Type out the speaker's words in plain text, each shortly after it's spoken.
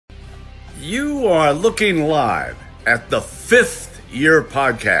You are looking live at the Fifth Year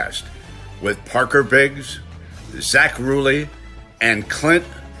Podcast with Parker Biggs, Zach Ruley, and Clint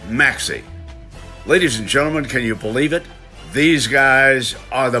Maxey. Ladies and gentlemen, can you believe it? These guys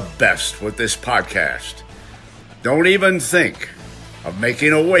are the best with this podcast. Don't even think of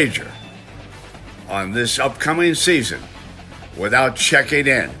making a wager on this upcoming season without checking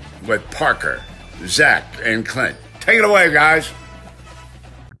in with Parker, Zach, and Clint. Take it away, guys.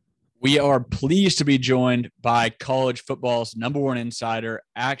 We are pleased to be joined by college football's number one insider,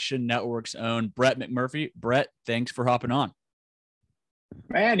 Action Network's own Brett McMurphy. Brett, thanks for hopping on.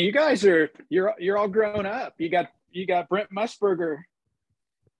 Man, you guys you're all grown up. You got Brent Musburger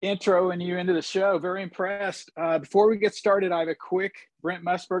introing you into the show. Very impressed. Before we get started, I have a quick Brent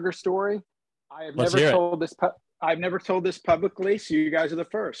Musburger story. I've never told this publicly, so you guys are the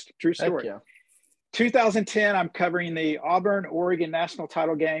first. True story. Heck yeah. 2010, I'm covering the Auburn-Oregon national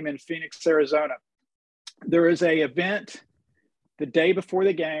title game in Phoenix, Arizona. There is a event the day before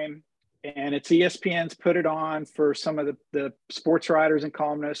the game, and it's ESPN's put it on for some of the sports writers and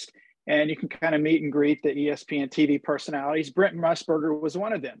columnists, and you can kind of meet and greet the ESPN TV personalities. Brent Musburger was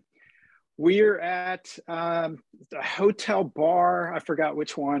one of them. We're at a hotel bar, I forgot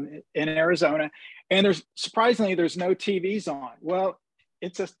which one, in Arizona, and there's no TVs on. Well,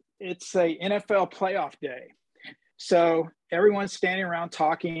 it's a NFL playoff day. So everyone's standing around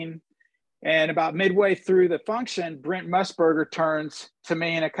talking, and about midway through the function, Brent Musburger turns to me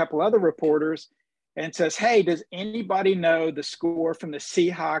and a couple other reporters and says, "Hey, does anybody know the score from the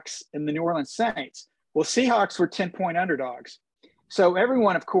Seahawks and the New Orleans Saints?" Well, Seahawks were 10-point underdogs. So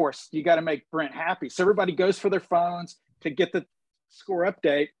everyone, of course, you got to make Brent happy. So everybody goes for their phones to get the score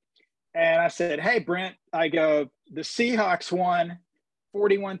update. And I said, "Hey, Brent," I go, "the Seahawks won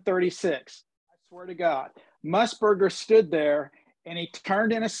 41-36. I swear to God." Musburger stood there and he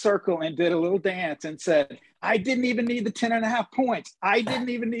turned in a circle and did a little dance and said, "I didn't even need the 10.5 points. I didn't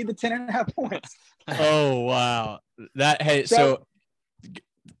even need the 10.5 points." Oh, wow. So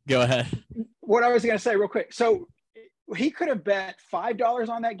go ahead. What I was going to say real quick. So he could have bet $5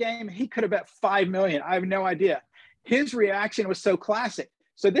 on that game. He could have bet $5 million. I have no idea. His reaction was so classic.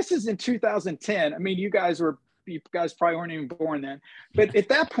 So this is in 2010. I mean, you guys probably weren't even born then, but at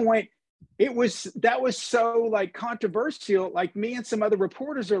that point that was so like controversial. Like me and some other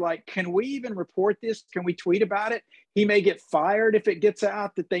reporters are like, can we even report this? Can we tweet about it? He may get fired if it gets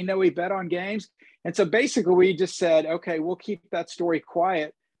out that they know he bet on games. And so basically we just said, okay, we'll keep that story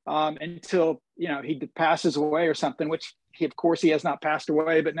quiet until, he passes away or something, which of course he has not passed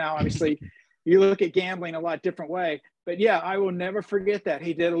away, but now obviously you look at gambling a lot different way. But yeah, I will never forget that.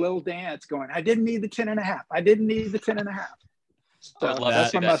 He did a little dance going, "I didn't need the 10.5. I didn't need the 10.5. So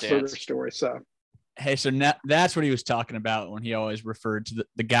that's my Musburger story. So, hey, so now that's what he was talking about when he always referred to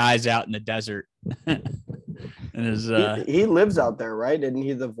the guys out in the desert. And he lives out there, right? Isn't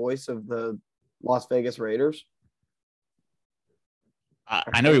he the voice of the Las Vegas Raiders?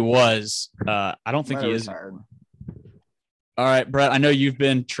 I know he was. I don't think he is. All right, Brett, I know you've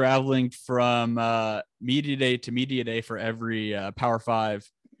been traveling from media day to media day for every Power 5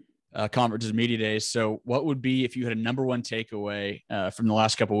 conferences media days. So what would be, if you had a number one takeaway from the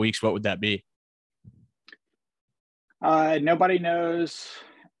last couple of weeks, what would that be? Nobody knows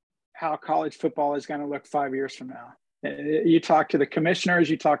how college football is going to look 5 years from now. You talk to the commissioners,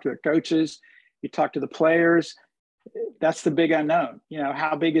 you talk to the coaches, you talk to the players. That's the big unknown.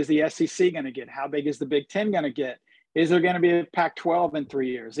 How big is the SEC going to get? How big is the Big Ten going to get? Is there going to be a Pac-12 in 3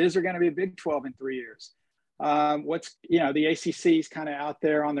 years? Is there going to be a Big 12 in 3 years? The ACC is kind of out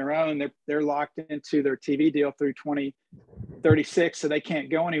there on their own. They're locked into their TV deal through 2036, so they can't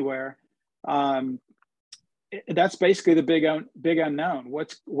go anywhere. That's basically the big unknown.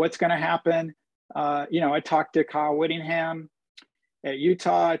 What's going to happen? I talked to Kyle Whittingham at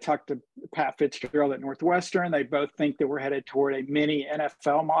Utah. I talked to Pat Fitzgerald at Northwestern. They both think that we're headed toward a mini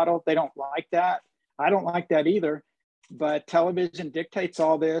NFL model. They don't like that. I don't like that either. But television dictates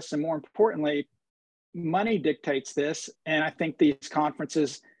all this, and more importantly, money dictates this. And I think these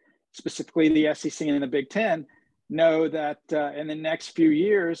conferences, specifically the SEC and the Big Ten, know that in the next few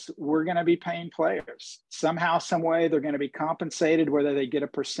years, we're going to be paying players. Somehow, some way, they're going to be compensated, whether they get a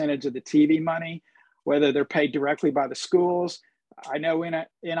percentage of the TV money, whether they're paid directly by the schools. I know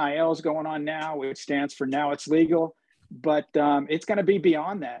NIL is going on now, which stands for Now It's Legal. But it's going to be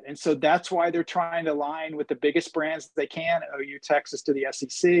beyond that. And so that's why they're trying to align with the biggest brands they can, OU, Texas to the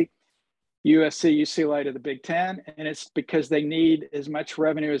SEC, USC, UCLA to the Big Ten. And it's because they need as much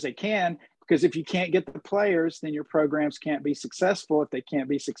revenue as they can, because if you can't get the players, then your programs can't be successful. If they can't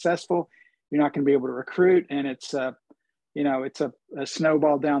be successful, you're not going to be able to recruit. And it's it's a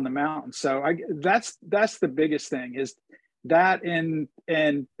snowball down the mountain. So that's the biggest thing is that, and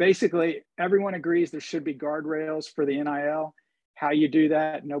basically everyone agrees there should be guardrails for the NIL. How you do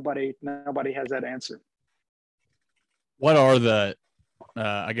that, nobody has that answer. What are the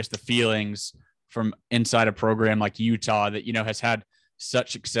I guess the feelings from inside a program like Utah that has had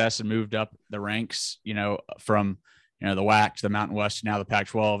such success and moved up the ranks, from the WAC to the Mountain West to now the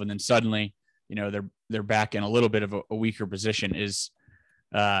Pac-12, and then suddenly they're back in a little bit of a weaker position?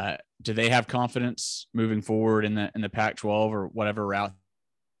 Do they have confidence moving forward in the Pac-12 or whatever route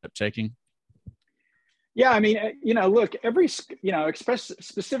they're taking? Yeah, I mean, look, every,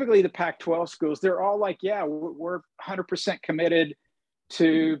 specifically the Pac-12 schools, they're all like, yeah, we're 100% committed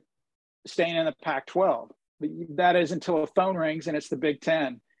to staying in the Pac-12. But that is until a phone rings and it's the Big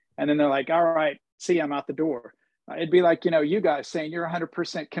Ten. And then they're like, all right, see, I'm out the door. It'd be like, you guys saying you're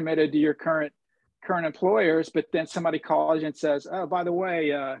 100% committed to your current employers, but then somebody calls you and says, oh, by the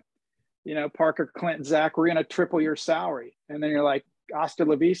way, Parker, Clint, Zach, we're going to triple your salary. And then you're like, hasta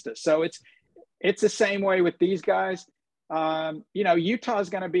la vista. So it's the same way with these guys. Utah's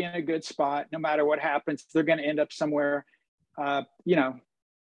going to be in a good spot no matter what happens. They're going to end up somewhere.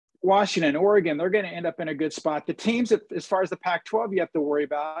 Washington, Oregon, they're going to end up in a good spot. The teams, as far as the Pac-12, you have to worry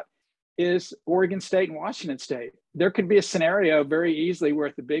about is Oregon State and Washington State. There could be a scenario very easily where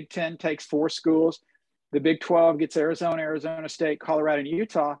if the Big Ten takes 4 schools, the Big 12 gets Arizona State, Colorado, and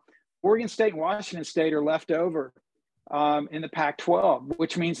Utah, Oregon State and Washington State are left over in the Pac-12,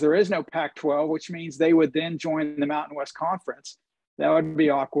 which means there is no Pac-12, which means they would then join the Mountain West Conference. That would be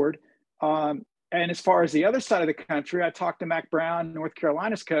awkward. And as far as the other side of the country, I talked to Mac Brown, North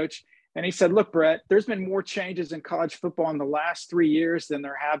Carolina's coach, and he said, look, Brett, there's been more changes in college football in the last 3 years than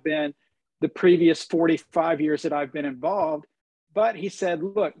there have been the previous 45 years that I've been involved. But he said,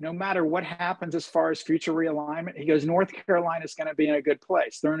 look, no matter what happens as far as future realignment, he goes, North Carolina is going to be in a good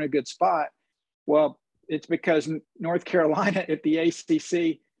place. They're in a good spot. Well, it's because North Carolina, if the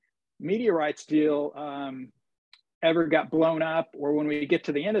ACC media rights deal ever got blown up, or when we get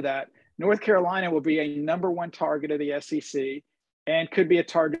to the end of that, North Carolina will be a #1 target of the SEC and could be a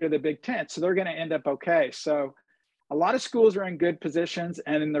target of the Big Ten. So they're going to end up okay. So a lot of schools are in good positions.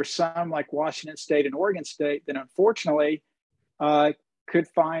 And then there's some like Washington State and Oregon State that unfortunately could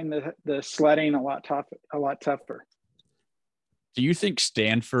find the sledding a lot tougher. Do you think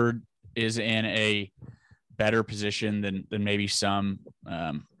Stanford is in a better position than maybe some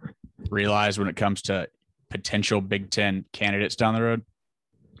realize when it comes to potential Big Ten candidates down the road?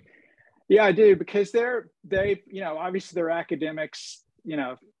 Yeah, I do, because they obviously their academics,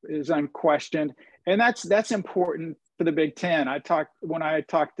 is unquestioned. And that's important for the Big Ten. When I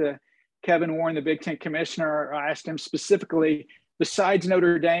talked to Kevin Warren, the Big Ten commissioner, I asked him specifically, besides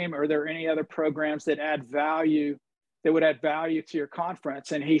Notre Dame, are there any other programs that would add value to your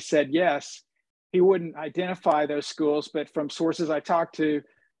conference? And he said, yes. He wouldn't identify those schools, but from sources I talked to,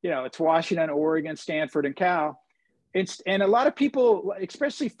 it's Washington, Oregon, Stanford, and Cal. And a lot of people,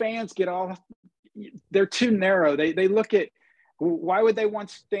 especially fans, they're too narrow. They look at, why would they want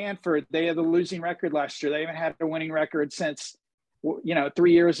Stanford? They had a losing record last year. They haven't had a winning record since,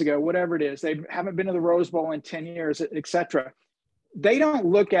 3 years ago, whatever it is. They haven't been to the Rose Bowl in 10 years, et cetera. They don't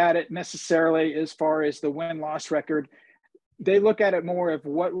look at it necessarily as far as the win-loss record. They look at it more of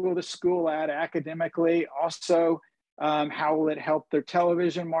what will the school add academically, also how will it help their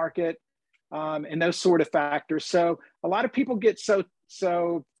television market, and those sort of factors. So a lot of people get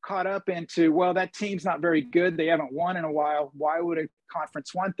so caught up into, well, that team's not very good. They haven't won in a while. Why would a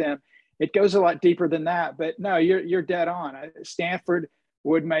conference want them? It goes a lot deeper than that. But no, you're dead on. Stanford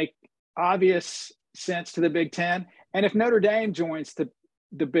would make obvious sense to the Big Ten. And if Notre Dame joins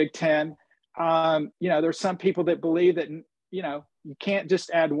the Big Ten, there's some people that believe that, you can't just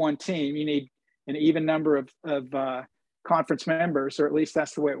add one team. You need an even number of conference members, or at least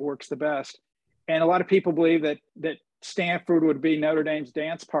that's the way it works the best. And a lot of people believe that Stanford would be Notre Dame's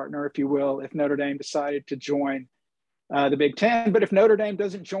dance partner, if you will, if Notre Dame decided to join the Big Ten. But if Notre Dame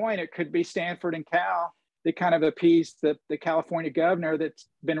doesn't join, it could be Stanford and Cal that kind of appease the California governor that's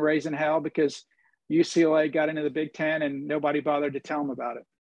been raising hell because UCLA got into the Big Ten and nobody bothered to tell them about it.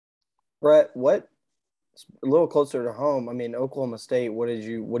 Brett, a little closer to home, I mean, Oklahoma State, what do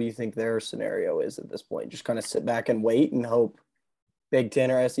you think their scenario is at this point? Just kind of sit back and wait and hope Big Ten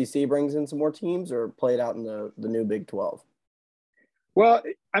or SEC brings in some more teams, or play it out in the new Big 12? Well,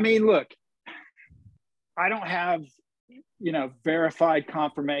 I mean, look, I don't have, verified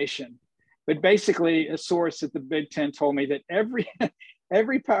confirmation, but basically a source at the Big Ten told me that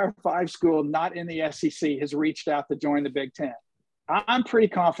every Power 5 school not in the SEC has reached out to join the Big Ten. I'm pretty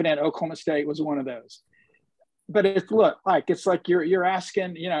confident Oklahoma State was one of those. but it's like you're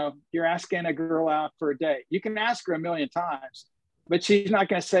asking, you're asking a girl out for a date. You can ask her a million times, but she's not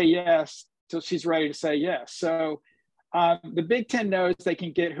going to say yes till she's ready to say yes. So the Big Ten knows they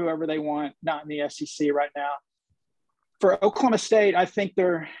can get whoever they want, not in the SEC right now. For Oklahoma State, I think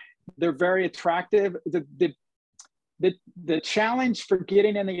they're very attractive. The challenge for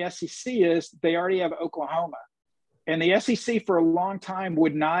getting in the SEC is they already have Oklahoma, and the SEC for a long time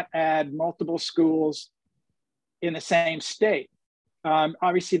would not add multiple schools in the same state.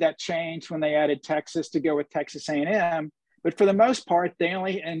 Obviously, that changed when they added Texas to go with Texas A&M. But for the most part, they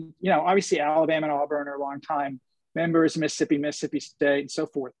only, and obviously Alabama and Auburn are long-time members, Mississippi State, and so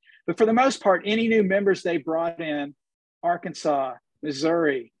forth. But for the most part, any new members they brought in, Arkansas,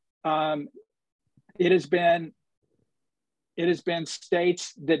 Missouri, it has been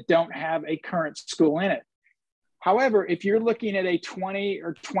states that don't have a current school in it. However, if you're looking at a 20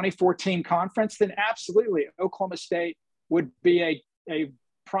 or 2014 conference, then absolutely Oklahoma State would be a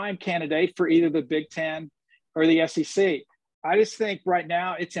prime candidate for either the Big Ten or the SEC. I just think right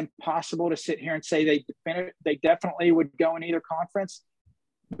now it's impossible to sit here and say they definitely would go in either conference.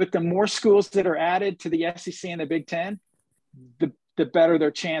 But the more schools that are added to the SEC and the Big Ten, the better their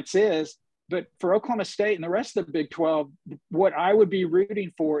chance is. But for Oklahoma State and the rest of the Big 12, what I would be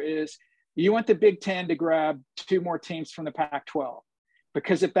rooting for is you want the Big Ten to grab 2 more teams from the Pac-12.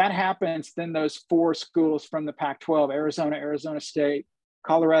 Because if that happens, then those 4 schools from the Pac-12, Arizona, Arizona State,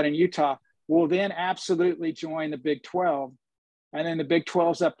 Colorado, and Utah, will then absolutely join the Big 12. And then the Big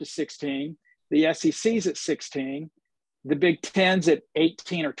 12's up to 16. The SEC's at 16. The Big 10's at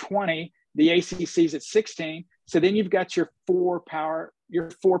 18 or 20. The ACC's at 16. So then you've got your 4 power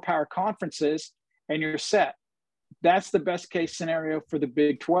conferences, and you're set. That's the best case scenario for the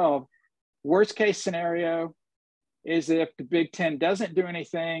Big 12. Worst case scenario is if the Big 10 doesn't do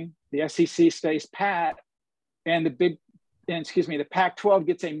anything, the SEC stays pat, and the Pac-12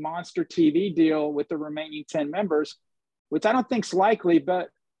 gets a monster TV deal with the remaining 10 members, which I don't think is likely, but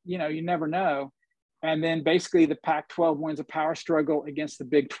you never know. And then basically the Pac-12 wins a power struggle against the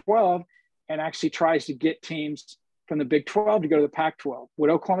Big 12 and actually tries to get teams from the Big 12 to go to the Pac-12.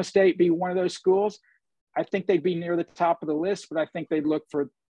 Would Oklahoma State be one of those schools? I think they'd be near the top of the list, but I think they'd look for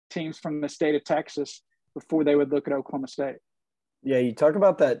teams from the state of Texas before they would look at Oklahoma State. Yeah, you talk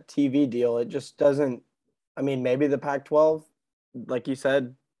about that TV deal. It just doesn't – I mean, maybe the Pac-12, like you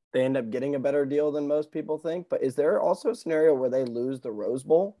said, they end up getting a better deal than most people think. But is there also a scenario where they lose the Rose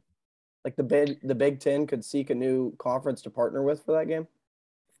Bowl? Like the Big Ten could seek a new conference to partner with for that game?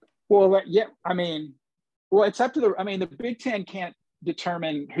 Well, yeah, it's up to the Big Ten can't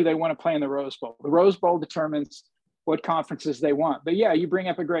determine who they want to play in the Rose Bowl. The Rose Bowl determines what conferences they want. But yeah, you bring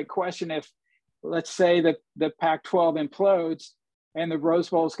up a great question. If let's say that the Pac-12 implodes and the Rose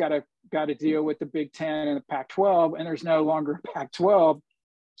Bowl's got to deal with the Big Ten and the Pac-12, and there's no longer a Pac-12.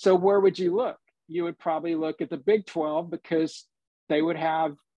 So where would you look? You would probably look at the Big 12 because they would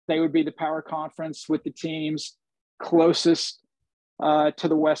be the power conference with the teams closest to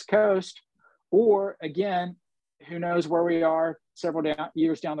the West Coast. Or again, who knows where we are several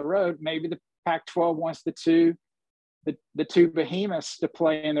years down the road? Maybe the Pac-12 wants the two behemoths to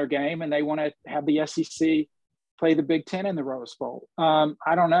play in their game, and they want to have the SEC play the Big Ten in the Rose Bowl.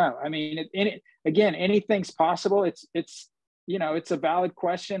 I don't know. I mean, anything's possible. It's a valid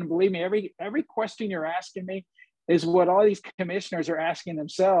question. Believe me, every question you're asking me is what all these commissioners are asking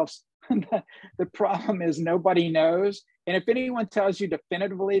themselves. The problem is nobody knows. And if anyone tells you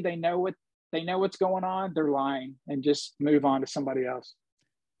definitively they know what's going on, they're lying, and just move on to somebody else.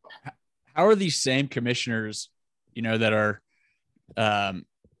 How are these same commissioners, that are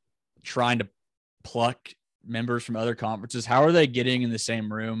trying to pluck members from other conferences, how are they getting in the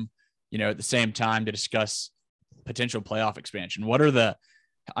same room, at the same time to discuss potential playoff expansion?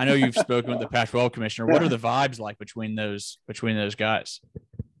 I know you've spoken with the Pac-12 commissioner. What are the vibes like between those guys?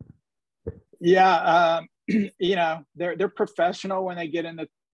 Yeah. They're professional when they get in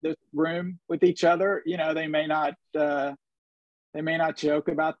the room with each other. They may not joke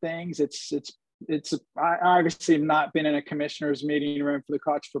about things. I obviously have not been in a commissioner's meeting room for the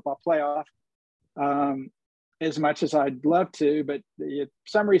college football playoff as much as I'd love to, but for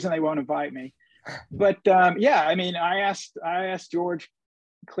some reason they won't invite me. But I asked George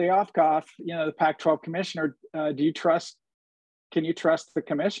Kliavkoff, the Pac-12 commissioner, can you trust the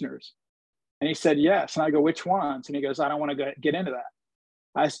commissioners? And he said, yes. And I go, which ones? And he goes, I don't want to get into that.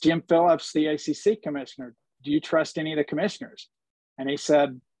 I asked Jim Phillips, the ACC commissioner, do you trust any of the commissioners? And he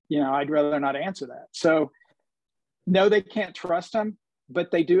said, I'd rather not answer that. So no, they can't trust them, but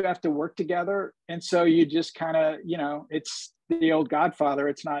they do have to work together. And so you just kind of, it's the old Godfather.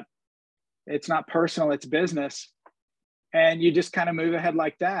 It's not It's not personal, it's business. And you just kind of move ahead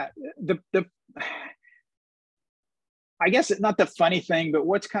like that. I guess it's not the funny thing, but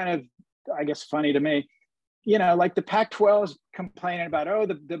what's kind of, I guess, funny to me, like the Pac-12 is complaining about,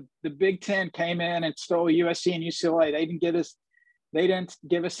 the Big Ten came in and stole USC and UCLA. They didn't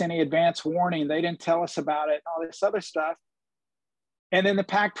give us any advance warning. They didn't tell us about it, and all this other stuff. And then the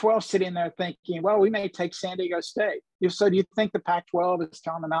Pac-12 sitting there thinking, well, we may take San Diego State. So do you think the Pac-12 is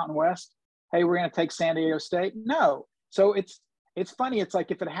telling the Mountain West, hey, we're going to take San Diego State? No. So it's funny. It's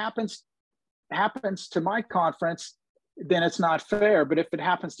like if it happens to my conference, then it's not fair. But if it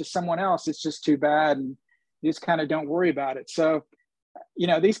happens to someone else, it's just too bad. And you just kind of don't worry about it. So,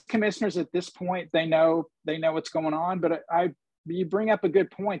 these commissioners at this point, they know what's going on. But you bring up a good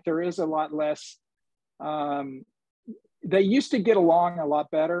point. There is a lot less. They used to get along a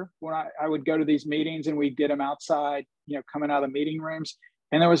lot better when I would go to these meetings and we'd get them outside, coming out of the meeting rooms.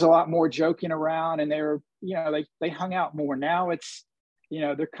 And there was a lot more joking around, and they were, they hung out more. Now it's,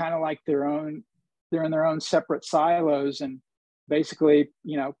 they're kind of like they're in their own separate silos, and basically,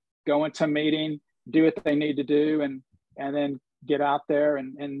 go into a meeting, do what they need to do, and then get out there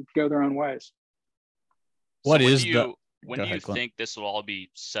and go their own ways. When do you think this will all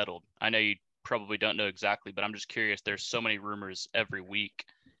be settled? I know you probably don't know exactly, but I'm just curious. There's so many rumors every week.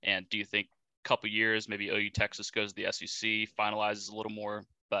 And do you think a couple years, maybe OU Texas goes to the SEC, finalizes a little more?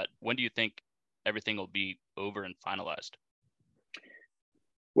 But when do you think everything will be over and finalized?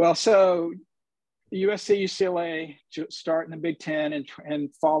 Well, so USC, UCLA start in the Big Ten in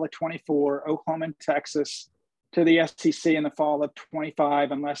fall of 24, Oklahoma and Texas to the SEC in the fall of 25,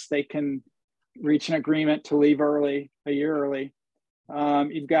 unless they can reach an agreement to leave a year early.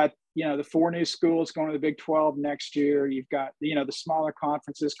 You've got, the 4 new schools going to the Big 12 next year. You've got, the smaller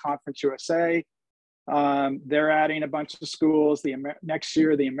conferences, Conference USA. They're adding a bunch of schools. Next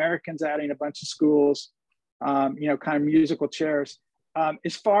year, the Americans adding a bunch of schools, kind of musical chairs.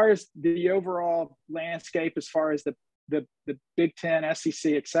 As far as the overall landscape, as far as the Big Ten,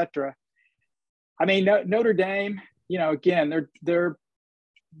 SEC, et cetera, I mean, Notre Dame, again, they're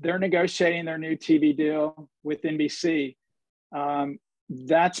negotiating their new TV deal with NBC.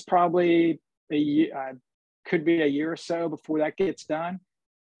 That's probably could be a year or so before that gets done.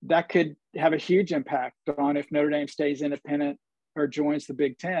 That could have a huge impact on if Notre Dame stays independent or joins the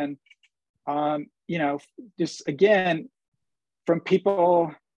Big Ten. Just again, from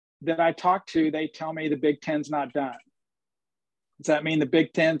people that I talk to, they tell me the Big Ten's not done. Does that mean the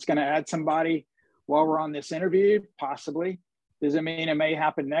Big Ten's going to add somebody while we're on this interview? Possibly. Does it mean it may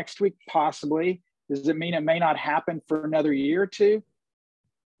happen next week? Possibly. Does it mean it may not happen for another year or two?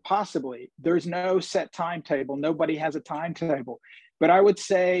 Possibly. There's no set timetable. Nobody has a timetable. But I would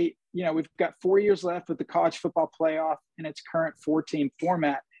say, we've got 4 years left with the college football playoff in its current 4-team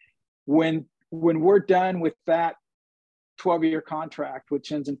format. When we're done with that 12-year contract,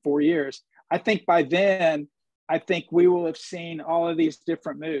 which ends in 4 years, I think by then, we will have seen all of these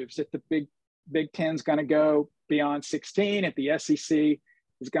different moves. If the Big Ten's going to go beyond 16, if the SEC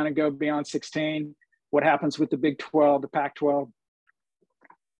is going to go beyond 16, what happens with the Big 12, the Pac-12?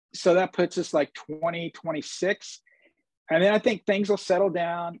 So that puts us like 2026. And then I think things will settle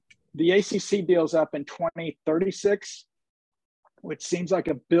down. The ACC deal's up in 2036, which seems like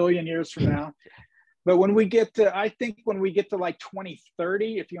a billion years from now. But when we get to like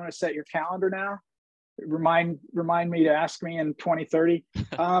 2030, if you want to set your calendar now, remind me to ask me in 2030.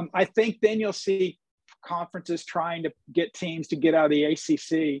 I think then you'll see conferences trying to get teams to get out of the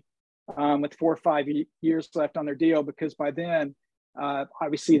ACC with 4 or 5 years left on their deal, because by then,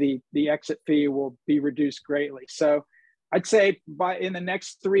 obviously the exit fee will be reduced greatly. So I'd say in the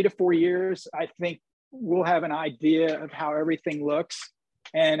next 3 to 4 years, I think we'll have an idea of how everything looks,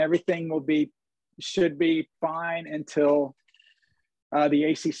 and everything should be fine until the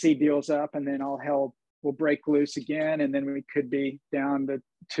ACC deal's up, and then all hell will break loose again, and then we could be down to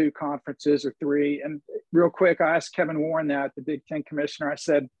 2 conferences or 3. And real quick, I asked Kevin Warren, the Big Ten commissioner, I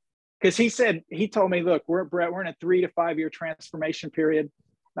said, because he told me, look, we're in a 3 to 5 year transformation period.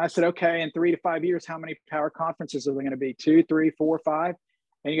 And I said, okay, in 3 to 5 years, how many power conferences are there going to be? 2, 3, 4, 5?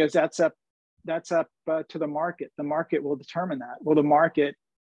 And he goes, that's up to the market. The market will determine that. Well, the market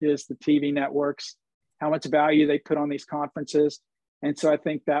is the TV networks, how much value they put on these conferences. And so I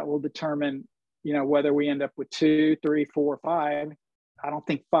think that will determine, whether we end up with 2, 3, 4, 5. I don't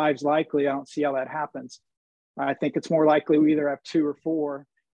think 5's likely. I don't see how that happens. I think it's more likely we either have 2 or 4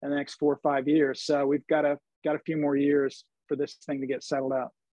 in the next 4 or 5 years. So we've got a few more years for this thing to get settled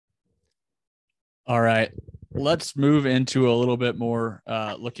out. All right, let's move into a little bit more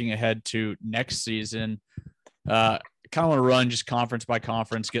looking ahead to next season. kind of want to run just conference by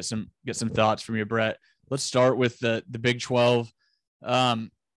conference, get some thoughts from you, Brett. Let's start with the Big 12. Kind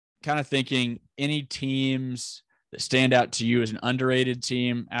of thinking any teams that stand out to you as an underrated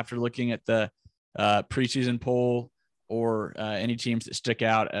team after looking at the preseason poll, or any teams that stick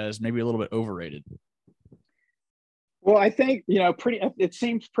out as maybe a little bit overrated. Well, I think, it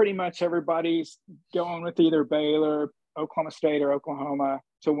seems pretty much everybody's going with either Baylor, Oklahoma State, or Oklahoma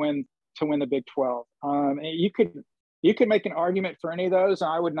to win the Big 12. You could make an argument for any of those, and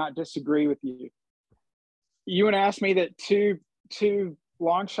I would not disagree with you. You want to ask me that two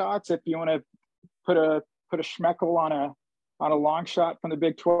long shots, if you want to put a schmeckle on a long shot from the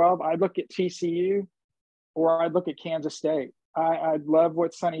Big 12, I'd look at TCU or I'd look at Kansas State. I love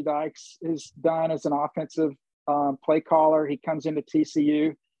what Sonny Dykes has done as an offensive play caller. He comes into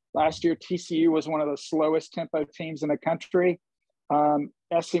TCU. Last year, TCU was one of the slowest tempo teams in the country.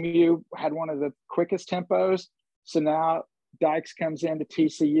 SMU had one of the quickest tempos. So now Dykes comes into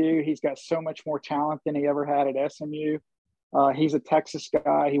TCU. He's got so much more talent than he ever had at SMU. He's a Texas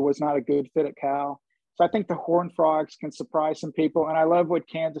guy. He was not a good fit at Cal. So I think the Horned Frogs can surprise some people. And I love what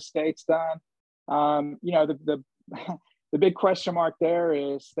Kansas State's done. The big question mark there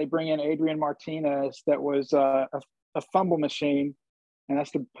is they bring in Adrian Martinez, that was a fumble machine, and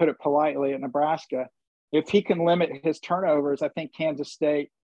that's to put it politely, at Nebraska. If he can limit his turnovers, I think Kansas State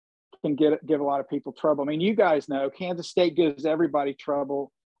can give a lot of people trouble. I mean, you guys know Kansas State gives everybody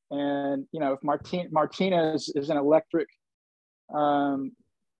trouble. And, if Martinez is an electric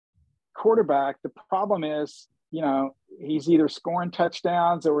quarterback, the problem is, he's either scoring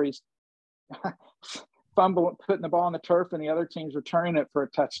touchdowns or he's putting the ball on the turf and the other team's returning it for a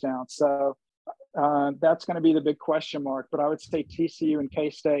touchdown. So that's going to be the big question mark. But I would say TCU and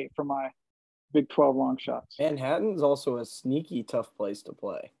K-State for my Big 12 long shots. Manhattan's also a sneaky tough place to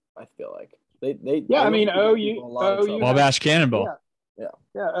play, I feel like. OU Wabash Cannonball. Yeah,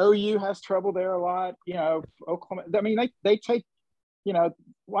 OU has trouble there a lot. Oklahoma, I mean, they take,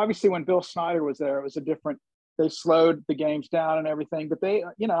 obviously when Bill Snyder was there, it was they slowed the games down and everything, but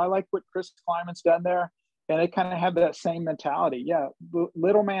I like what Chris Kleiman's done there, and they kind of have that same mentality. Yeah,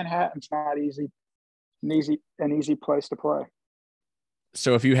 Little Manhattan's not an easy place to play.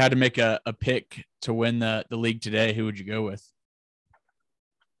 So if you had to make a pick to win the league today, who would you go with?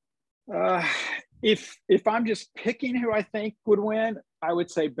 If I'm just picking who I think would win, I would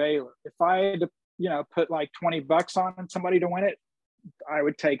say Baylor. If I had to, put like $20 on somebody to win it, I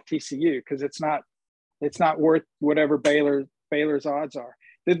would take TCU, because it's not worth whatever Baylor's odds are.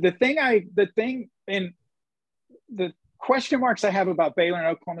 The question marks I have about Baylor and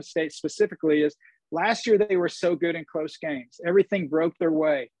Oklahoma State specifically is last year they were so good in close games. Everything broke their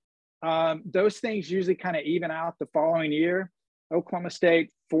way. Those things usually kind of even out the following year. Oklahoma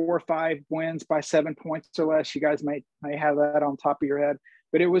State, 4 or 5 wins by 7 points or less. You guys may have that on top of your head,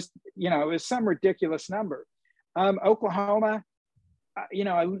 but it was some ridiculous number. Oklahoma,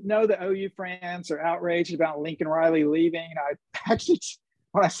 I know the OU fans are outraged about Lincoln Riley leaving. I actually,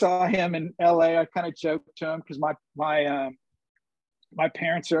 when I saw him in LA, I kind of joked to him, because my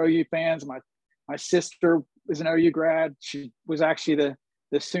parents are OU fans. My sister is an OU grad. She was actually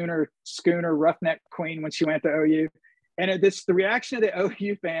the Sooner Schooner Roughneck Queen when she went to OU. And the reaction of the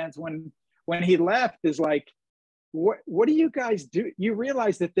OU fans when he left is like, what do you guys do? You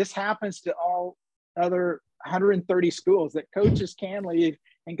realize that this happens to all other 130 schools, that coaches can leave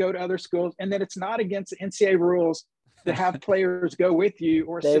and go to other schools, and that it's not against NCAA rules to have players go with you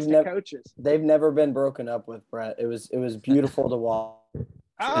or assistant coaches. They've never been broken up with, Brett. It was beautiful to watch.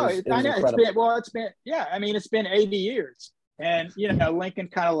 I know. It's been 80 years. And, Lincoln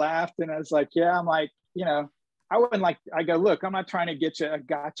kind of laughed, and I was like, I wouldn't I go, look, I'm not trying to get you a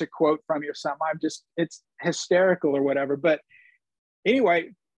gotcha quote from you or something. It's hysterical or whatever. But anyway,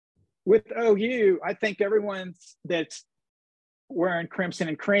 with OU, I think everyone that's wearing crimson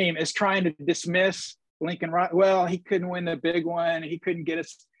and cream is trying to dismiss Lincoln. Well, he couldn't win the big one. He couldn't get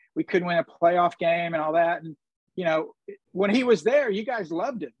us. We couldn't win a playoff game and all that. And, when he was there, you guys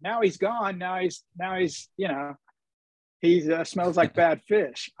loved him. Now he's gone. Now he's he smells like bad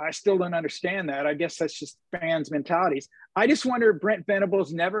fish. I still don't understand that. I guess that's just fans' mentalities. I just wonder, Brent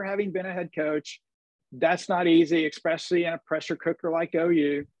Venables never having been a head coach, that's not easy, especially in a pressure cooker like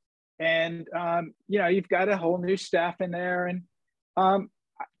OU. And, you've got a whole new staff in there. And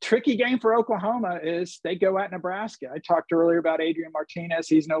tricky game for Oklahoma is they go at Nebraska. I talked earlier about Adrian Martinez.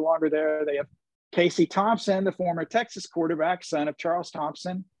 He's no longer there. They have Casey Thompson, the former Texas quarterback, son of Charles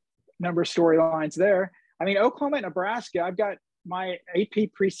Thompson. Number of storylines there. I mean, Oklahoma and Nebraska, I've got my AP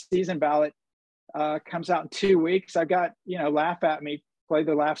preseason ballot comes out in 2 weeks. I've got, Laugh at Me, play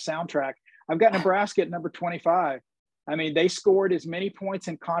the Laugh soundtrack. I've got Nebraska at number 25. I mean, they scored as many points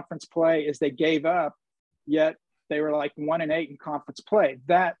in conference play as they gave up, yet they were like 1-8 in conference play.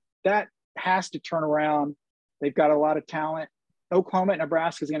 That has to turn around. They've got a lot of talent. Oklahoma and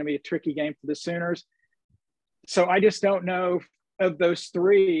Nebraska is going to be a tricky game for the Sooners. So I just don't know of those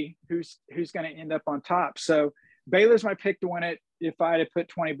three who's going to end up on top. So Baylor's my pick to win it. If I had to put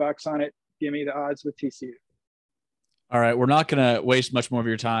 $20 on it, give me the odds with TCU. All right, we're not going to waste much more of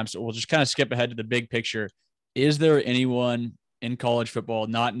your time, so we'll just kind of skip ahead to the big picture. Is there anyone in college football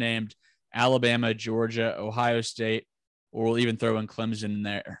not named Alabama, Georgia, Ohio State, or we'll even throw in Clemson in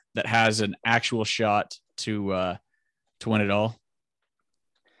there that has an actual shot to win it all?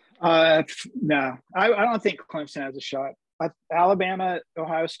 No, I don't think Clemson has a shot. Alabama,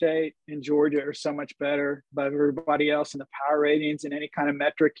 Ohio State, and Georgia are so much better by everybody else in the power ratings and any kind of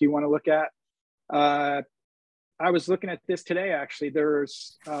metric you want to look at. I was looking at this today, actually.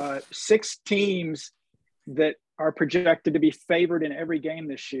 There's 6 teams that are projected to be favored in every game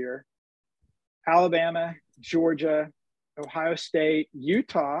this year. Alabama, Georgia, Ohio State,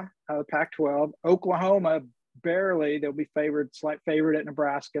 Utah out of the Pac-12, Oklahoma, barely. They'll be favored, slight favorite at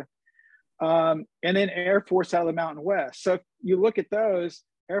Nebraska. And then Air Force out of the Mountain West. So if you look at those,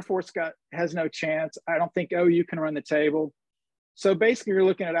 Air Force has no chance. I don't think OU can run the table. So basically you're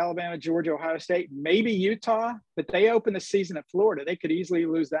looking at Alabama, Georgia, Ohio State, maybe Utah, but they open the season at Florida. They could easily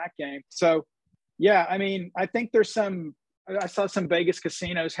lose that game. So yeah, I mean, I think I saw some Vegas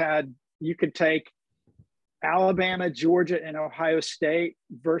casinos you could take Alabama, Georgia, and Ohio State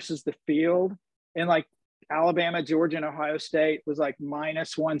versus the field. And like Alabama, Georgia, and Ohio State was like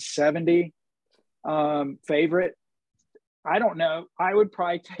minus 170 favorite. I don't know. I would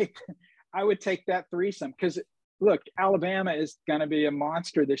take that threesome because look, Alabama is going to be a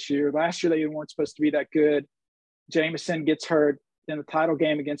monster this year. Last year, they weren't supposed to be that good. Jameson gets hurt in the title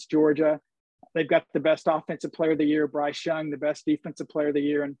game against Georgia. They've got the best offensive player of the year, Bryce Young, the best defensive player of the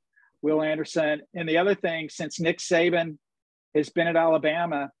year, and Will Anderson. And the other thing, since Nick Saban has been at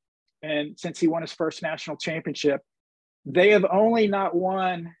Alabama and since he won his first national championship, they have only not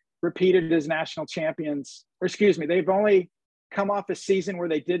repeated as national champions. Or excuse me, they've only come off a season where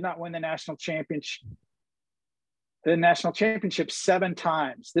they did not win the national championship 7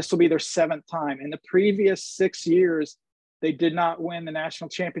 times. This will be their 7th time. In the previous 6 years, they did not win the national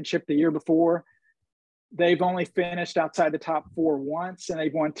championship the year before. They've only finished outside the top 4 once, and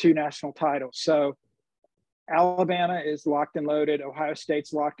they've won 2 national titles. So Alabama is locked and loaded. Ohio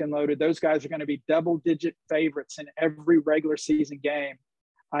State's locked and loaded. Those guys are going to be double-digit favorites in every regular season game.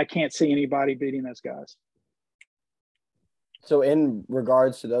 I can't see anybody beating those guys. So in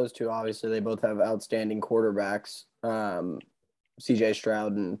regards to those two, obviously they both have outstanding quarterbacks, CJ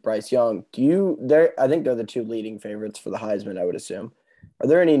Stroud and Bryce Young. I think they're the 2 leading favorites for the Heisman, I would assume. Are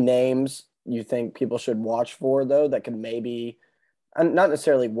there any names you think people should watch for, though, that could maybe not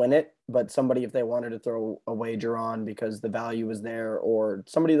necessarily win it, but somebody if they wanted to throw a wager on because the value is there, or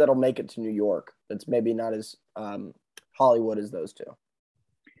somebody that'll make it to New York that's maybe not as Hollywood as those 2?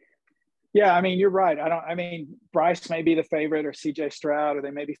 Yeah, I mean, you're right. Bryce may be the favorite or CJ Stroud, or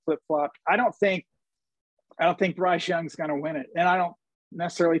they may be flip-flopped. I don't think Bryce Young's going to win it. And I don't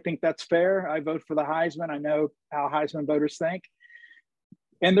necessarily think that's fair. I vote for the Heisman. I know how Heisman voters think.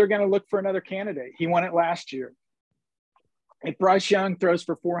 And they're going to look for another candidate. He won it last year. If Bryce Young throws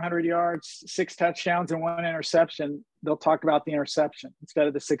for 400 yards, 6 touchdowns, and 1 interception, they'll talk about the interception instead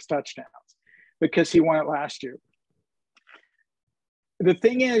of the 6 touchdowns because he won it last year. The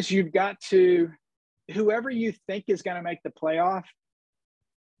thing is, you've got to – whoever you think is going to make the playoff,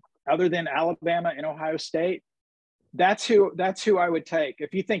 other than Alabama and Ohio State, that's who I would take.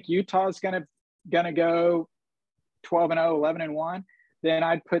 If you think Utah's going to go 12-0, 11-1, then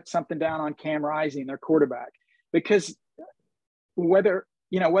I'd put something down on Cam Rising, their quarterback, because whether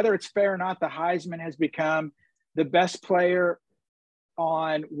it's fair or not, the Heisman has become the best player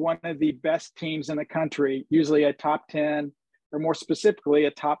on one of the best teams in the country, usually a top 10 or more specifically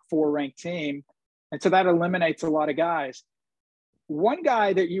a top 4 ranked team. And so that eliminates a lot of guys. One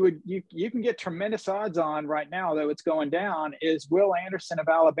guy that you can get tremendous odds on right now, though it's going down, is Will Anderson of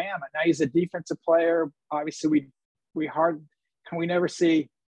Alabama. Now he's a defensive player. Obviously we never see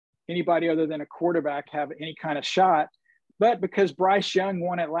anybody other than a quarterback have any kind of shot. But because Bryce Young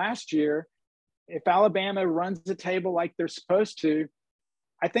won it last year, if Alabama runs the table like they're supposed to,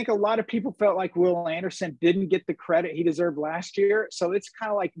 I think a lot of people felt like Will Anderson didn't get the credit he deserved last year. So it's kind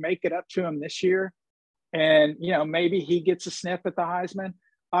of like make it up to him this year. And, maybe he gets a sniff at the Heisman.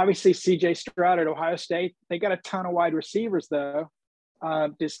 Obviously, CJ Stroud at Ohio State, they got a ton of wide receivers, though.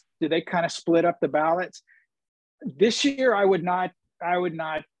 Do they kind of split up the ballots? This year, I would not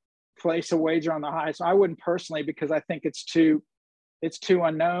place a wager on the Heisman. I wouldn't personally, because I think it's too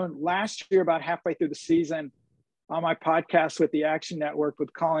unknown. Last year, about halfway through the season, on my podcast with the Action Network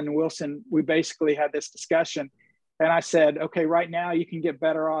with Colin and Wilson, we basically had this discussion. And I said, okay, right now you can get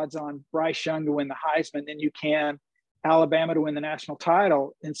better odds on Bryce Young to win the Heisman than you can Alabama to win the national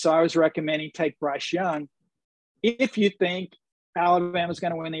title. And so I was recommending take Bryce Young if you think Alabama's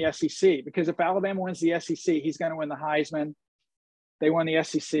going to win the SEC. Because if Alabama wins the SEC, he's going to win the Heisman. They won the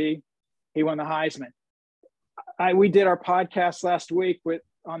SEC. He won the Heisman. We did our podcast last week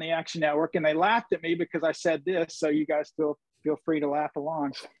on the Action Network, and they laughed at me because I said this, so you guys feel free to laugh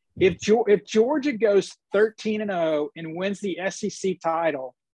along. If Georgia goes 13-0 and wins the SEC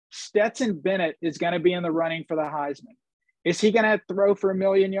title, Stetson Bennett is going to be in the running for the Heisman. Is he going to throw for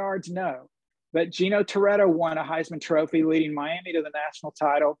 1,000,000 yards? No. But Gino Toretto won a Heisman Trophy, leading Miami to the national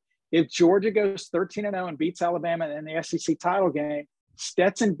title. If Georgia goes 13-0 and beats Alabama in the SEC title game,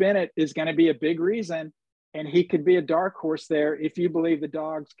 Stetson Bennett is going to be a big reason, and he could be a dark horse there if you believe the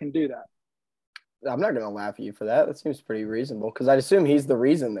Dogs can do that. I'm not going to laugh at you for that. That seems pretty reasonable because I assume he's the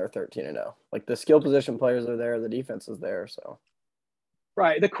reason they're 13-0. Like the skill position players are there, the defense is there. So,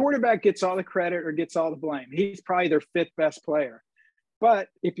 right, the quarterback gets all the credit or gets all the blame. He's probably their fifth best player. But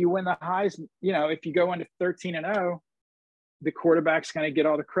if you win the Heisman, if you go into 13-0, the quarterback's going to get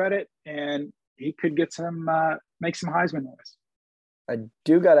all the credit, and he could get make some Heisman noise. I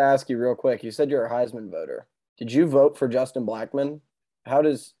do got to ask you real quick. You said you're a Heisman voter. Did you vote for Justin Blackmon? How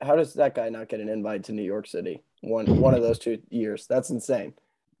does that guy not get an invite to New York City? One of those 2 years. That's insane.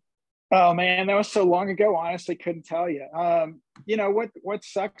 Oh man, that was so long ago. Honestly, couldn't tell you. What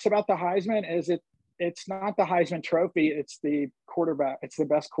sucks about the Heisman is it's not the Heisman Trophy. It's the quarterback. It's the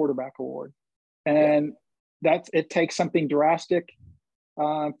best quarterback award, and it takes something drastic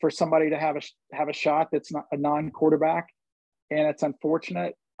for somebody to have a shot that's not a non-quarterback, and it's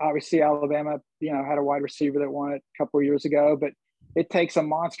unfortunate. Obviously, Alabama, had a wide receiver that won it a couple of years ago, but it takes a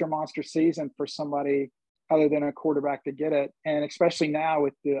monster season for somebody other than a quarterback to get it. And especially now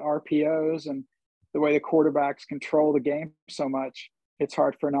with the RPOs and the way the quarterbacks control the game so much, it's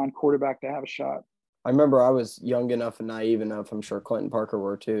hard for a non-quarterback to have a shot. I remember I was young enough and naive enough, I'm sure Clint and Parker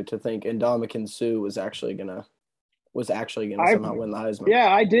were too, to think Ndamukong Suh was actually gonna somehow win the Heisman. Yeah,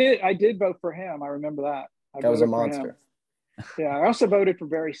 I did vote for him. I remember that. That was a monster. Yeah, I also voted for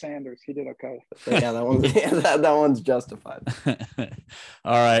Barry Sanders. He did okay. Yeah, that one's justified.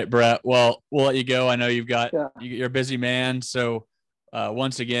 All right, Brett. Well, we'll let you go. I know you're a busy man. So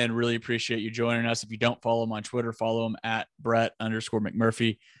once again, really appreciate you joining us. If you don't follow him on Twitter, follow him at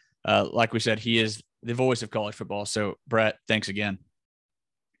Brett_McMurphy. Like we said, he is the voice of college football. So Brett, thanks again.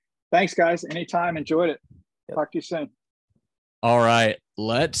 Thanks, guys. Anytime. Enjoyed it. Talk to you soon. All right.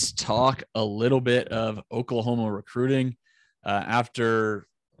 Let's talk a little bit of Oklahoma recruiting. After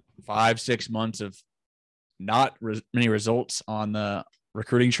 5-6 months of not many results on the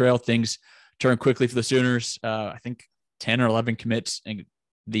recruiting trail, things turned quickly for the Sooners. I think 10 or 11 commits in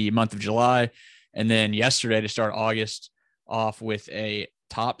the month of July. And then yesterday to start August off with a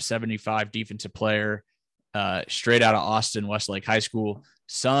top 75 defensive player straight out of Austin Westlake High School,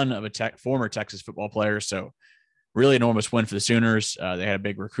 son of a former Texas football player. So really enormous win for the Sooners. They had a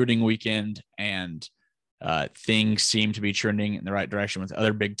big recruiting weekend, and things seem to be trending in the right direction with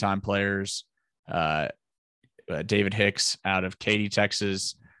other big time players. David Hicks out of Katy,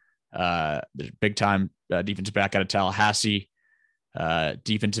 Texas. There's big time defensive back out of Tallahassee,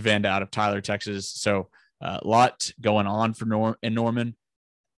 defensive end out of Tyler, Texas. So a lot going on for Norman.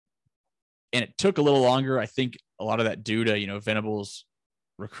 And it took a little longer. I think a lot of that due to, Venable's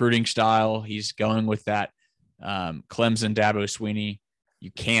recruiting style. He's going with that Clemson, Dabo Swinney.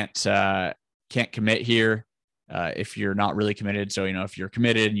 You can't commit here if you're not really committed. So, if you're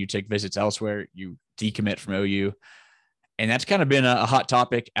committed and you take visits elsewhere, you decommit from OU. And that's kind of been a hot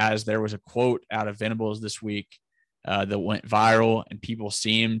topic, as there was a quote out of Venables this week that went viral, and people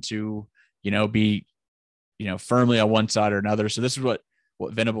seem to, be, firmly on one side or another. So this is what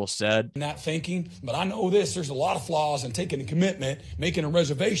Venables said. Not thinking, but I know this, there's a lot of flaws in taking a commitment, making a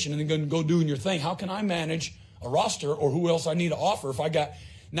reservation, and then going to go doing your thing. How can I manage a roster, or who else I need to offer if I got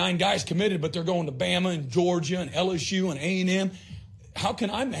 9 guys committed, but they're going to Bama and Georgia and LSU and A&M? How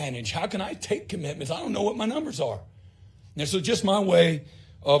can I manage? How can I take commitments? I don't know what my numbers are. And so just my way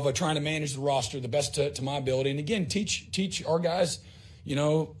of trying to manage the roster the best to my ability. And again, teach our guys,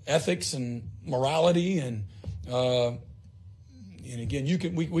 ethics and morality. And again,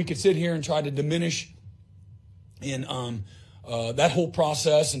 we could sit here and try to diminish in that whole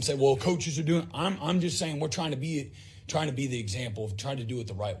process and say, well, coaches are doing. I'm just saying we're trying to be the example of trying to do it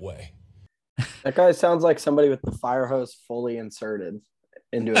the right way. That guy sounds like somebody with the fire hose fully inserted.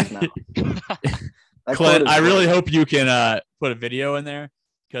 into his mouth. Clint, I really hope you can put a video in there,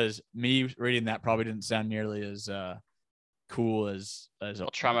 because me reading that probably didn't sound nearly as cool as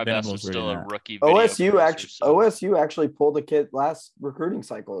I'll try my best. I'm still a rookie. OSU actually pulled a kid last recruiting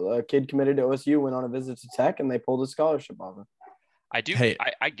cycle. A kid committed to OSU, went on a visit to Tech, and they pulled a scholarship off him. I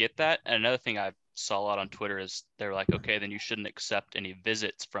get that. And another thing I saw a lot on Twitter is they're like, okay, then you shouldn't accept any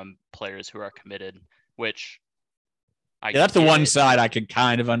visits from players who are committed, which that's the one side I could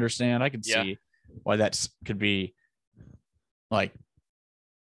kind of understand. I could see why that could be like,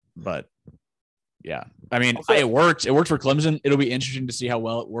 but yeah, I mean, it worked. It worked for Clemson. It'll be interesting to see how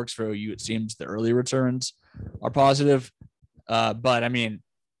well it works for OU. It seems the early returns are positive. But I mean,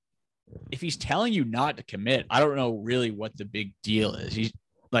 if he's telling you not to commit, I don't know really what the big deal is. He's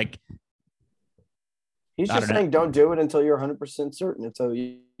just saying, don't do it until you're 100% certain it's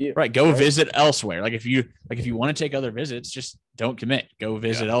OU. Right. Go visit elsewhere. Like if you want to take other visits, just don't commit. Go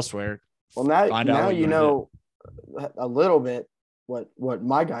visit elsewhere. Well, now you know a little bit what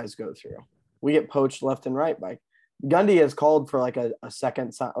my guys go through. We get poached left and right by Gundy has called for like a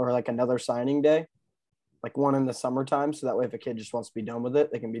second or like another signing day, like one in the summertime. So that way, if a kid just wants to be done with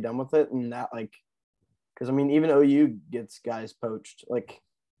it, they can be done with it. And that because I mean, even OU gets guys poached,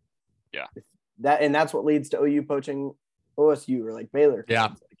 that's what leads to OU poaching OSU or like Baylor. Yeah.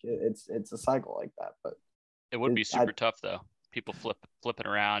 It's a cycle like that, but it would be super tough though. People flipping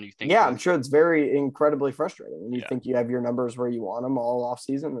around. You think? Yeah, I'm sure it's very incredibly frustrating. And you think you have your numbers where you want them all off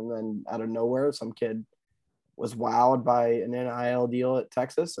season, and then out of nowhere, some kid was wowed by an NIL deal at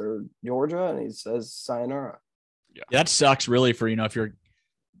Texas or Georgia, and he says sayonara. Yeah, that sucks really for if you're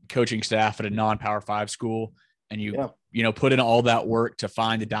coaching staff at a non-Power 5 school and you put in all that work to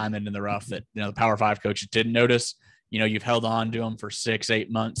find the diamond in the rough that the Power 5 coaches didn't notice. You've held on to them for 6-8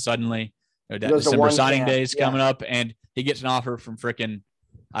 months. Suddenly, December signing day is coming up, and he gets an offer from frickin',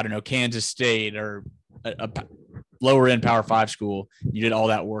 I don't know, Kansas State or a lower end Power 5 school. You did all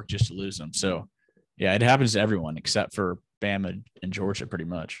that work just to lose them. So, yeah, it happens to everyone except for Bama and Georgia, pretty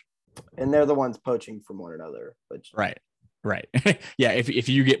much. And they're the ones poaching from one another. Right. Yeah, if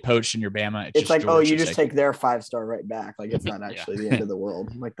you get poached in your Bama, it's like, Georgia, you just take their 5-star right back. Like it's not actually the end of the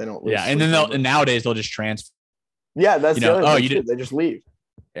world. Like they don't lose. Yeah, and then nowadays they'll just transfer. Yeah, that's the other thing. They just leave.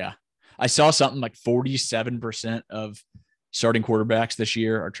 Yeah. I saw something like 47% of starting quarterbacks this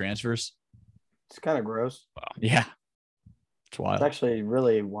year are transfers. It's kind of gross. Wow. Yeah. It's wild. It's actually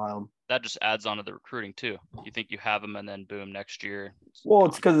really wild. That just adds on to the recruiting too. You think you have them and then boom, next year. Well,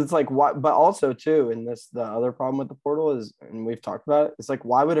 it's because it's like, why, but also too, and the other problem with the portal is, and we've talked about it, it's like,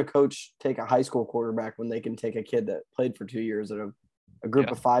 why would a coach take a high school quarterback when they can take a kid that played for 2 years at a group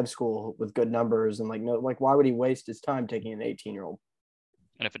of 5 school with good numbers and why would he waste his time taking an 18-year-old?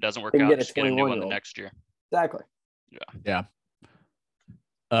 And if it doesn't work out, just get a new one the next year. Exactly. Yeah.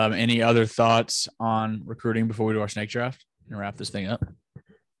 Any other thoughts on recruiting before we do our snake draft and wrap this thing up?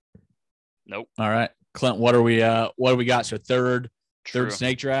 Nope. All right, Clint, what do we got? So third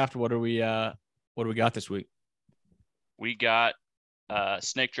snake draft. What do we got this week? We got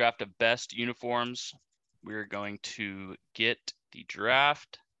snake draft of best uniforms. We're going to get the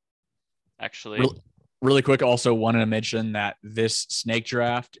draft. Actually, really quick, also wanted to mention that this snake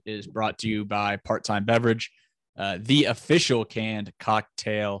draft is brought to you by Part-Time Beverage, the official canned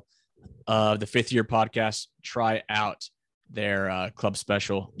cocktail of the 5th Year Podcast. Try out their club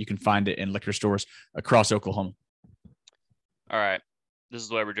special. You can find it in liquor stores across Oklahoma. All right. This is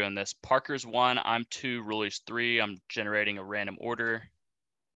the way we're doing this. Parker's 1, I'm 2, Ruli's 3. I'm generating a random order.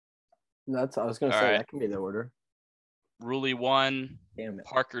 I was going to say, that can be the order. Ruli 1, damn it.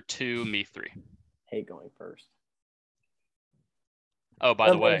 Parker 2, me 3. Hate going first. Oh, by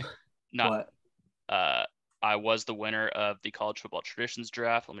the way, I was the winner of the College Football Traditions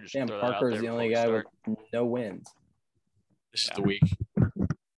draft. Let me just throw that out there. Parker's the only guy with no wins. This is the week.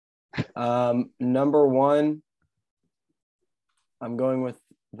 Number 1, I'm going with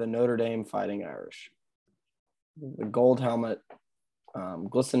the Notre Dame Fighting Irish. The gold helmet,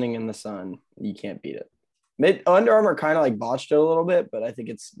 glistening in the sun. You can't beat it. Under Armour kind of like botched it a little bit, but I think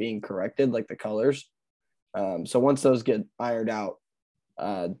it's being corrected, like the colors. So once those get ironed out,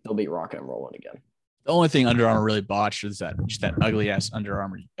 they'll be rocking and rolling again. The only thing Under Armour really botched is that ugly ass Under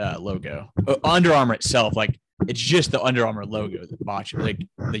Armour logo. Under Armour itself, like it's just the Under Armour logo that botched. Like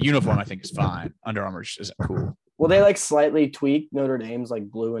the uniform, I think is fine. Under Armour just isn't cool. Well, they like slightly tweaked Notre Dame's like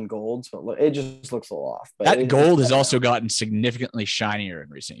blue and gold, so it just looks a little off. But that gold has also gotten significantly shinier in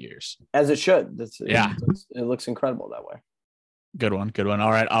recent years, as it should. It looks incredible that way. Good one.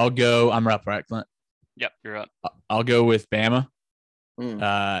 All right, I'll go. I'm up, right, Clint? Yep, you're up. I'll go with Bama.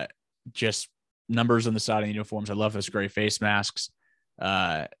 Just numbers on the side of the uniforms. I love those gray face masks.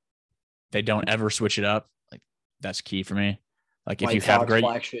 They don't ever switch it up. Like that's key for me. Like if White you have Sox, great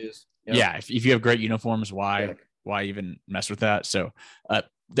black shoes. Yep. Yeah, if you have great uniforms, why even mess with that? So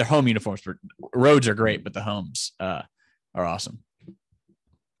their home uniforms for roads are great, but the homes are awesome.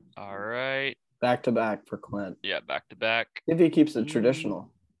 All right. Back to back for Clint. Yeah, back to back. If he keeps it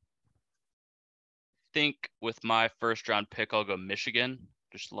traditional. I think with my first round pick, I'll go Michigan.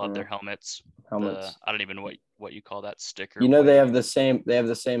 Just love their helmets. I don't even know what you call that sticker. They have the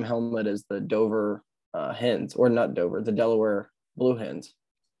same helmet as the Dover Hens, or not Dover, the Delaware Blue Hens.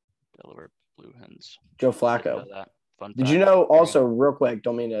 Delaware Blue Hens. Joe Flacco. Fun Did you know also, real quick,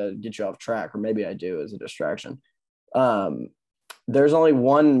 don't mean to get you off track, or maybe I do as a distraction. There's only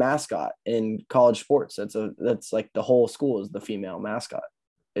one mascot in college sports. That's like the whole school is the female mascot.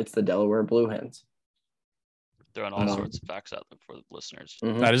 It's the Delaware Blue Hens. Throwing all sorts of facts out there for the listeners.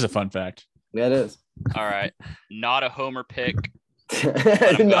 Mm-hmm. That is a fun fact. Yeah, it is. All right. Not a homer pick.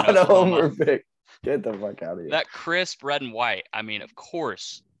 Not a homer pick. Get the fuck out of here. That crisp red and white. I mean, of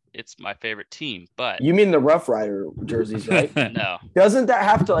course, it's my favorite team, but you mean the Rough Rider jerseys, right? No. Doesn't that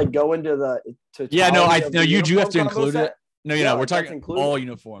have to like go into the? You do have to include it. No, we're talking all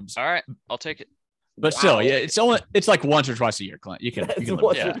uniforms. All right, I'll take it. But still, it's like once or twice a year, Clint. You can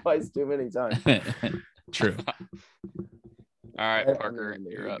once or twice too many times. True. All right, Parker,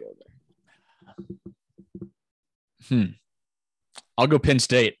 you're up. I'll go Penn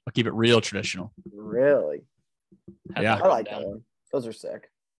State. I'll keep it real traditional. Really? Yeah. I like that one. Those are sick.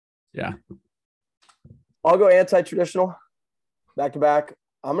 Yeah. I'll go anti-traditional. Back to back.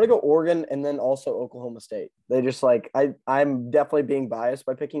 I'm going to go Oregon and then also Oklahoma State. They just like I'm definitely being biased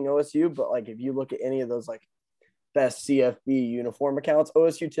by picking OSU, but like if you look at any of those like best CFB uniform accounts,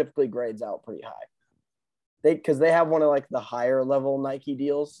 OSU typically grades out pretty high. Because they have one of like the higher level Nike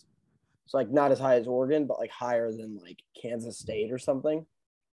deals. So like not as high as Oregon, but like higher than like Kansas State or something.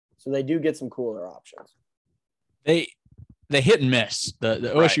 So they do get some cooler options. They hit and miss. The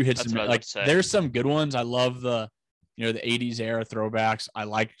OSU hits and miss. Like there's some good ones. I love the 80s era throwbacks. I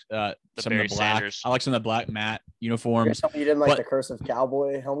like some of the black. Sanders. I like some of the black matte uniforms. You didn't like the cursive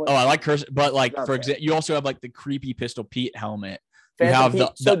cowboy helmet? Oh, I like cursive, but like for example, you also have like the creepy Pistol Pete helmet. You have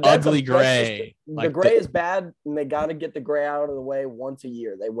the ugly gray. The gray is bad, and they got to get the gray out of the way once a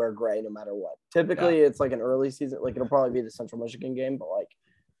year. They wear gray no matter what. Typically, it's like an early season. Like it'll probably be the Central Michigan game, but like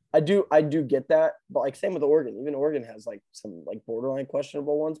I do get that. But like same with Oregon. Even Oregon has like some like borderline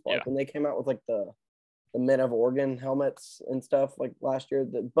questionable ones. But like when they came out with like the Men of Oregon helmets and stuff like last year,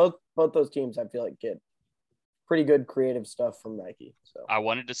 that both those teams I feel like get pretty good creative stuff from Nike. So I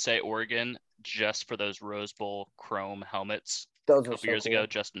wanted to say Oregon just for those Rose Bowl chrome helmets. Those a couple years ago,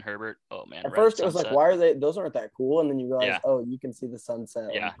 Justin Herbert. Oh man! At first, it was like, why are they? Those aren't that cool. And then you realize, oh, you can see the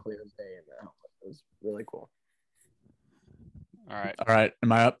sunset on clear as day in that helmet. It was really cool. All right.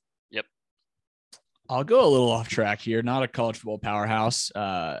 Am I up? Yep. I'll go a little off track here. Not a college football powerhouse,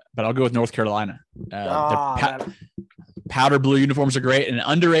 but I'll go with North Carolina. Powder blue uniforms are great, and an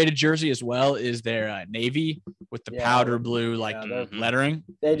underrated jersey as well is their navy with the powder blue lettering.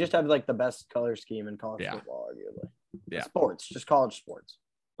 They just have like the best color scheme in college football, arguably. Yeah. Sports, just college sports,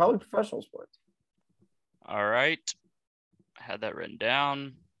 probably professional sports. All right. I had that written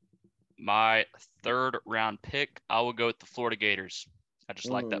down. My third round pick, I will go with the Florida Gators. I just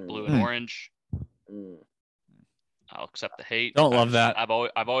like that blue and orange. I'll accept the hate. Don't love that. I've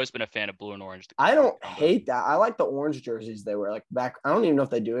always been a fan of blue and orange. I don't hate that. I like the orange jerseys they wear. Like back, I don't even know if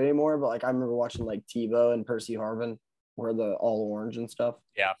they do it anymore, but like I remember watching like Tebow and Percy Harvin wear the all orange and stuff.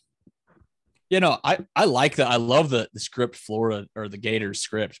 Yeah. I like that. I love the script Florida or the Gators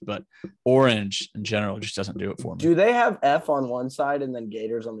script, but orange in general just doesn't do it for me. Do they have F on one side and then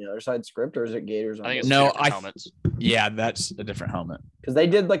Gators on the other side script, or is it Gators on the other side? Helmets. Yeah, that's a different helmet. Because they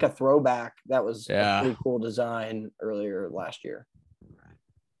did like a throwback that was a pretty cool design earlier last year.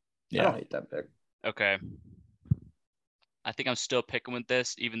 Yeah. I don't hate that pick. Okay. I think I'm still picking with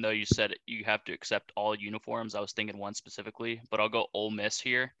this, even though you said you have to accept all uniforms. I was thinking one specifically, but I'll go Ole Miss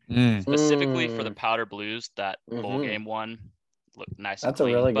here, specifically for the powder blues. That bowl game one looked nice. That's and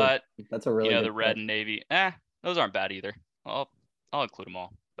clean, a really but good. That's a really good the red and navy. Those aren't bad either. I'll include them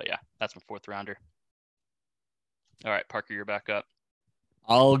all. But yeah, that's my fourth rounder. All right, Parker, you're back up.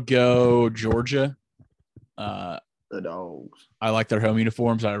 I'll go Georgia. The Dogs. I like their home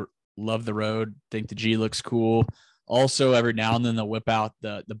uniforms. I love the road. Think the G looks cool. Also, every now and then they'll whip out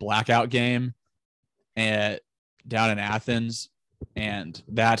the blackout game down in Athens, and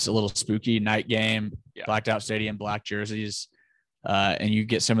that's a little spooky night game, blacked out stadium, black jerseys, and you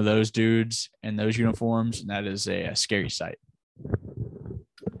get some of those dudes in those uniforms, and that is a scary sight.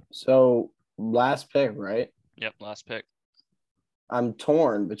 So last pick, right? Yep, last pick. I'm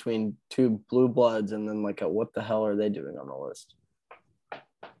torn between two blue bloods and then like what the hell are they doing on the list?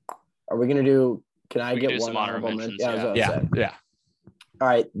 Are we gonna do? Can I get one honorable mention? Yeah. All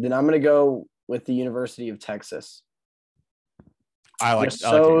right, then I'm gonna go with the University of Texas. I like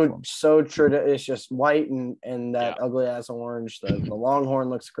it's just white and that ugly ass orange. The Longhorn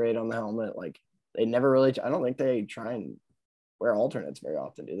looks great on the helmet. Like they never really. I don't think they try and wear alternates very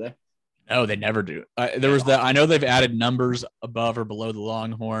often, do they? No, they never do. There was I know they've added numbers above or below the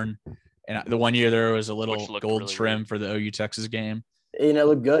Longhorn, and the one year there was a little gold really trim for the OU Texas game. And it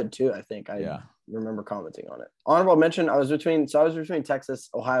looked good too. I think I remember commenting on it. Honorable mention. I was between Texas,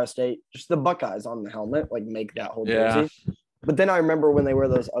 Ohio State, just the Buckeyes on the helmet, like make that whole jersey. But then I remember when they wear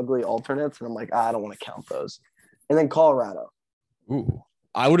those ugly alternates, and I'm like, I don't want to count those. And then Colorado. Ooh,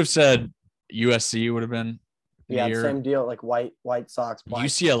 I would have said USC would have been. Same deal, like white socks.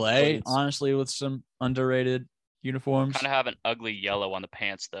 UCLA, honestly, with some underrated uniforms. Kind of have an ugly yellow on the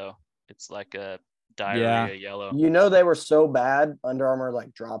pants, though. It's like a diarrhea yellow. They were so bad, Under Armour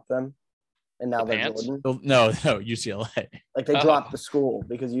like dropped them, and now they're Jordan. No, UCLA. Like they dropped the school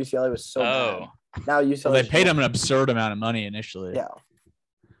because UCLA was so bad. Now UCLA. They paid them an absurd amount of money initially. Yeah.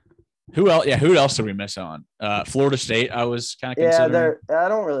 Who else? Yeah, who else did we miss on? Florida State. I was kind of considering. I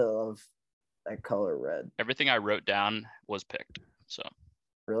don't really love that color red. Everything I wrote down was picked. So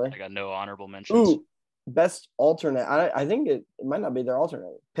really, I got no honorable mentions. Ooh, best alternate. I think it might not be their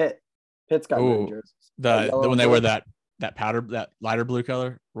alternate. Pitt's got great jerseys. When they wear that powder, that lighter blue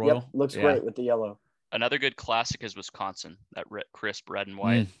color, royal. Yep, looks great with the yellow. Another good classic is Wisconsin. That crisp red and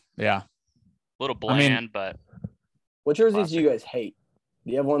white. Yeah. A little bland, but. What jerseys do you guys hate?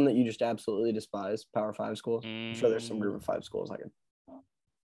 Do you have one that you just absolutely despise? Power 5 schools? I'm sure there's some Group of 5 schools I can.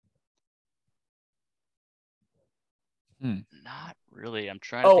 Not really. I'm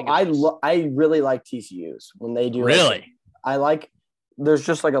trying to think. I really like TCU's when they do. Really? There's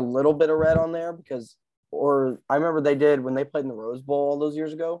just like a little bit of red on there I remember they did when they played in the Rose Bowl all those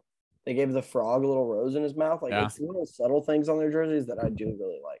years ago. They gave the frog a little rose in his mouth. Like it's little subtle things on their jerseys that I do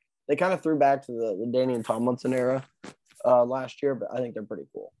really like. They kind of threw back to the Danian Tomlinson era last year, but I think they're pretty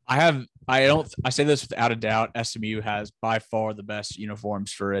cool. I say this without a doubt. SMU has by far the best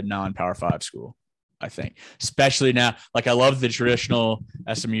uniforms for a non-Power 5 school. I think, especially now, like I love the traditional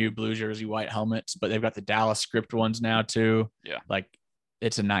SMU blue jersey, white helmets, but they've got the Dallas script ones now too. Yeah. Like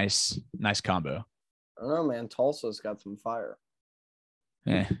it's a nice combo. I don't know, man. Tulsa's got some fire.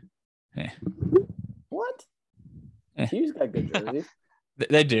 What? He's got good jerseys.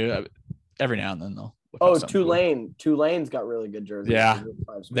 They do. Every now and then they'll. Tulane. Cool. Tulane's got really good jerseys. Yeah.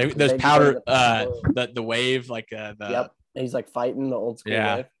 Those powder, the wave, like Yep. He's like fighting the old school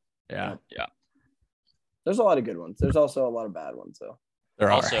wave. Yeah. There's a lot of good ones. There's also a lot of bad ones, though.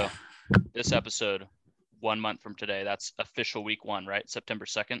 Also, this episode, 1 month from today, that's official week 1, right? September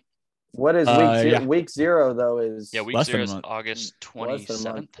 2nd. What is week 0? Yeah. Week 0, though, is... Yeah, week 0 is August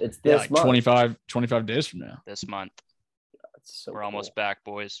 27th. It's this month. 25 days from now. This month. So We're almost back,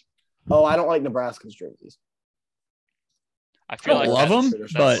 boys. Oh, I don't like Nebraska's jerseys. I feel like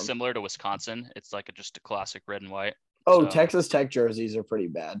that's similar to Wisconsin. It's like just a classic red and white. Oh, so. Texas Tech jerseys are pretty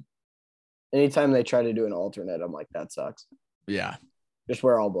bad. Anytime they try to do an alternate, I'm like, that sucks. Yeah. Just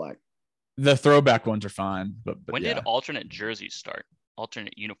wear all black. The throwback ones are fine. But when did alternate jerseys start?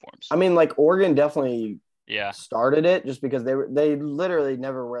 Alternate uniforms? I mean, like Oregon definitely started it just because they literally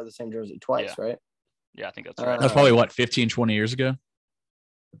never wear the same jersey twice, right? Yeah, I think that's right. That's probably 15, 20 years ago?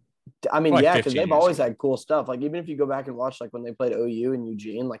 I mean, probably because they've always had cool stuff. Like even if you go back and watch like when they played OU in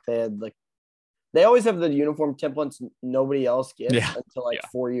Eugene, like they always have the uniform templates nobody else gets until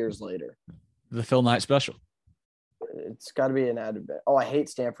 4 years later. The Phil Knight special. It's got to be an added bit. Oh, I hate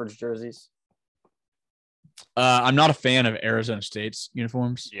Stanford's jerseys. I'm not a fan of Arizona State's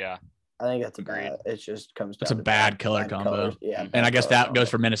uniforms. Yeah. I think that's bad. It just comes down to a bad color combo. Colors. Yeah. And I guess that goes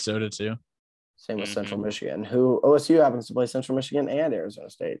for Minnesota too. Same with Central Michigan, who OSU happens to play Central Michigan and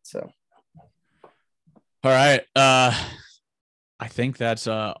Arizona State. So. All right. I think that's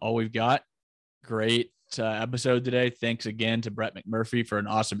all we've got. Great episode today. Thanks again to Brett McMurphy for an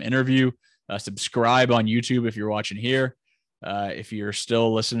awesome interview. Subscribe on YouTube if you're watching here. If you're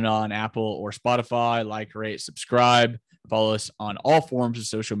still listening on Apple or Spotify, like, rate, subscribe. Follow us on all forms of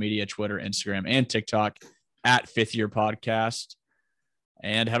social media, Twitter, Instagram, and TikTok at 5th Year Podcast.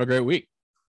 And have a great week.